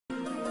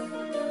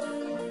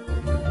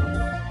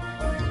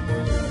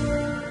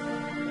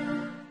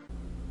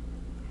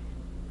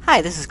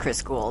Hi, this is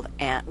Chris Gould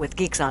with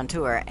Geeks on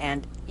Tour,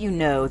 and you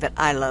know that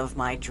I love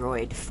my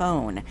Droid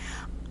phone.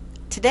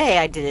 Today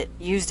I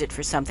used it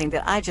for something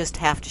that I just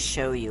have to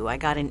show you. I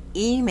got an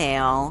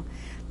email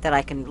that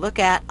I can look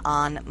at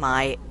on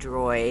my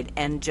Droid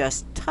and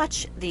just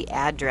touch the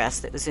address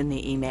that was in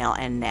the email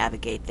and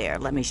navigate there.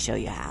 Let me show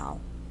you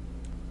how.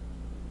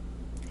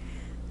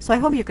 So I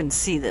hope you can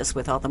see this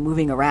with all the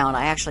moving around.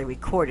 I actually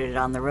recorded it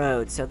on the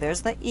road. So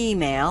there's the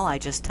email. I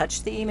just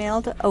touched the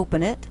email to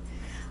open it.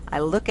 I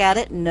look at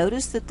it and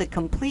notice that the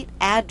complete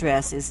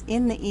address is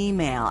in the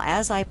email.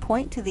 As I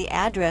point to the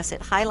address,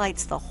 it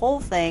highlights the whole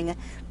thing.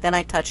 Then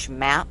I touch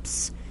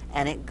Maps,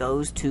 and it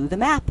goes to the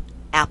map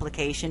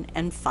application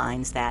and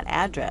finds that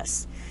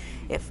address.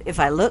 If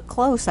I look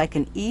close, I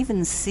can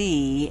even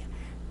see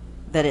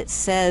that it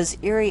says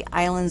Erie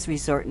Islands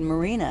Resort and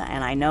Marina,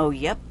 and I know,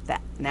 yep,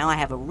 that now I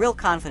have a real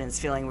confidence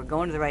feeling we're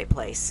going to the right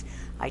place.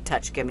 I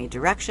touch Give Me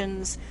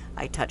Directions,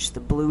 I touch the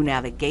blue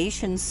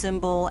navigation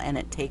symbol, and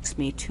it takes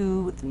me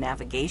to the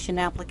navigation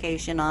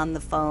application on the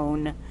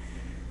phone,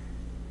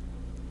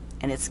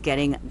 and it's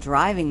getting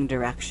driving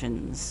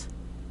directions.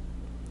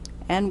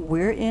 And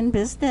we're in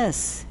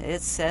business.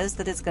 It says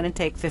that it's going to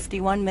take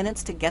 51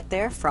 minutes to get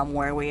there from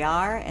where we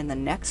are, and the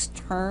next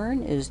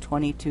turn is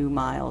 22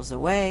 miles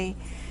away.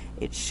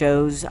 It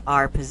shows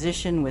our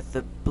position with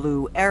the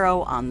blue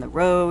arrow on the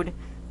road.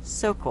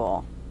 So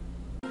cool.